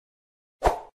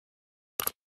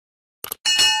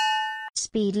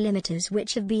speed limiters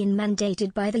which have been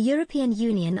mandated by the European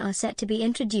Union are set to be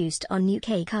introduced on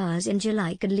UK cars in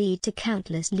July could lead to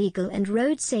countless legal and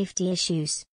road safety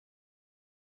issues.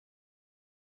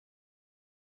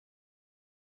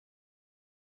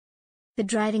 The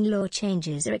driving law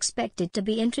changes are expected to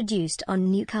be introduced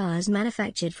on new cars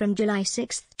manufactured from July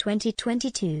 6,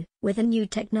 2022, with a new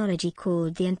technology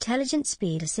called the Intelligent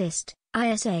Speed Assist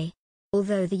 (ISA).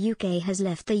 Although the UK has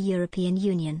left the European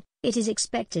Union, it is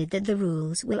expected that the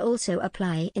rules will also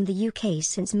apply in the UK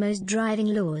since most driving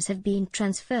laws have been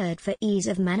transferred for ease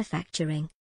of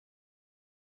manufacturing.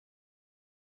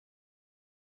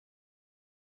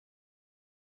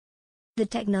 The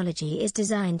technology is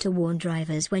designed to warn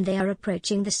drivers when they are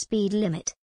approaching the speed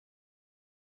limit.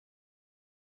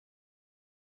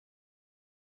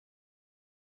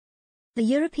 The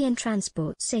European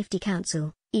Transport Safety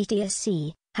Council,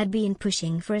 ETSC, had been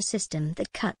pushing for a system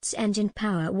that cuts engine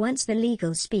power once the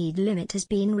legal speed limit has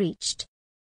been reached.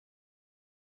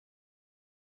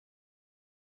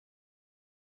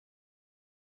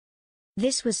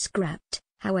 This was scrapped,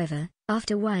 however,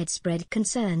 after widespread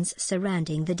concerns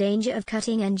surrounding the danger of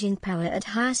cutting engine power at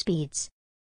higher speeds.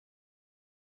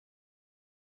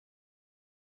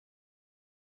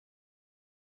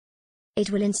 It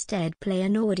will instead play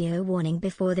an audio warning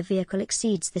before the vehicle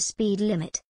exceeds the speed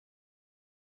limit.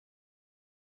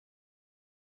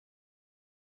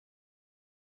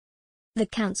 The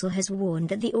council has warned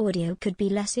that the audio could be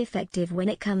less effective when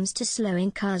it comes to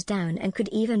slowing cars down and could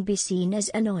even be seen as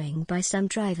annoying by some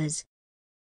drivers.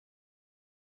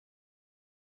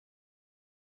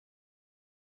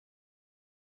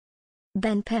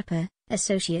 Ben Pepper,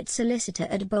 Associate Solicitor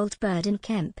at Bolt Bird &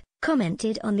 Kemp,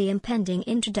 commented on the impending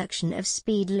introduction of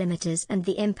speed limiters and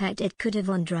the impact it could have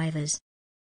on drivers.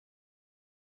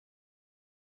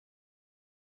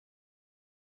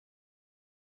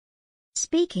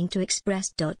 Speaking to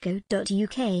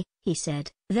Express.co.uk, he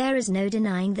said, "There is no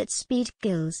denying that speed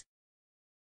kills.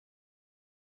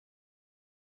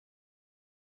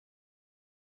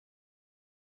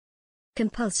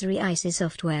 Compulsory ISA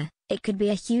software, it could be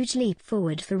a huge leap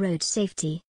forward for road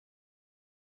safety."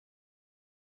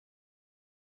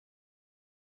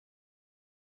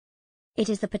 It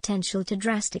has the potential to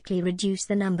drastically reduce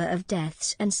the number of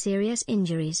deaths and serious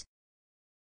injuries.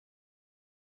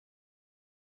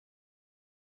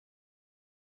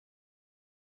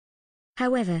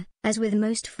 However, as with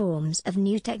most forms of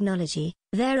new technology,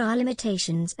 there are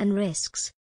limitations and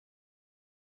risks.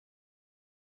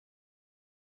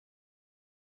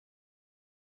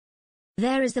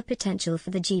 There is the potential for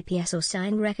the GPS or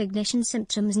sign recognition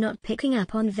systems not picking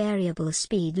up on variable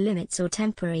speed limits or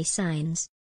temporary signs.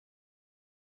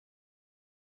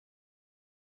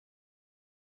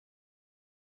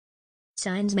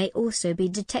 Signs may also be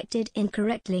detected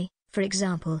incorrectly, for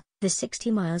example, the 60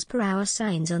 miles per hour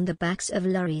signs on the backs of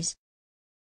lorries.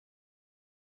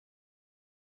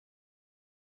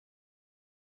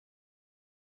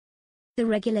 The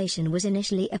regulation was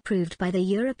initially approved by the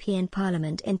European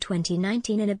Parliament in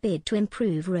 2019 in a bid to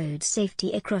improve road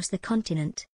safety across the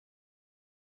continent.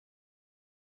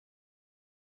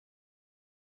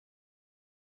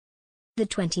 The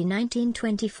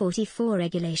 2019-2044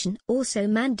 regulation also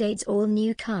mandates all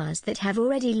new cars that have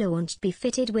already launched be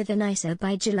fitted with an ISA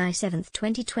by July 7,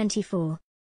 2024.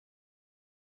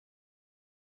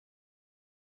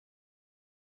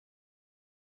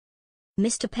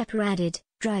 Mr. Pepper added,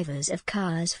 drivers of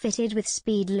cars fitted with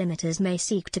speed limiters may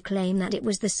seek to claim that it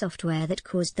was the software that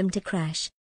caused them to crash.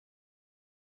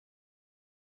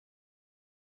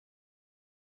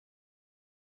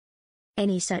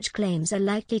 Any such claims are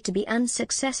likely to be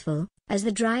unsuccessful, as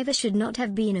the driver should not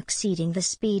have been exceeding the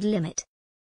speed limit.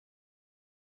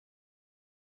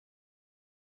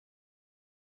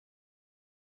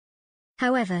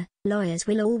 However, lawyers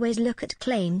will always look at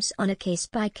claims on a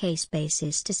case-by-case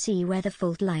basis to see where the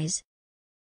fault lies.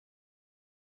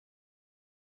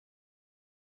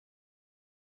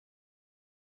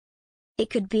 It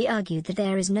could be argued that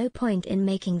there is no point in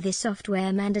making this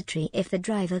software mandatory if the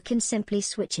driver can simply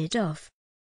switch it off.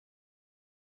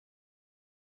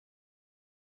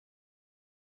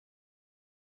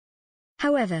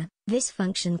 However, this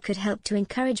function could help to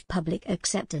encourage public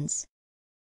acceptance.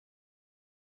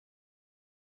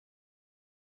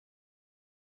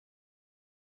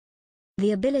 The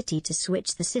ability to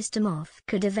switch the system off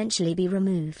could eventually be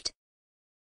removed.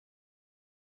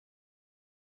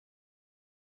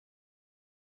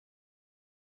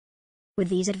 With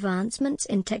these advancements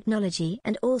in technology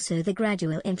and also the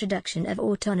gradual introduction of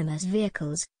autonomous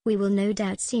vehicles, we will no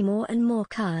doubt see more and more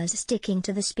cars sticking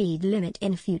to the speed limit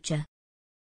in future.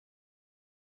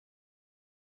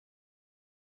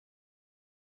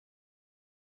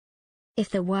 If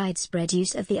the widespread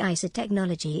use of the ISA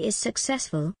technology is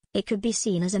successful, it could be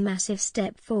seen as a massive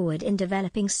step forward in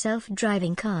developing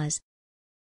self-driving cars.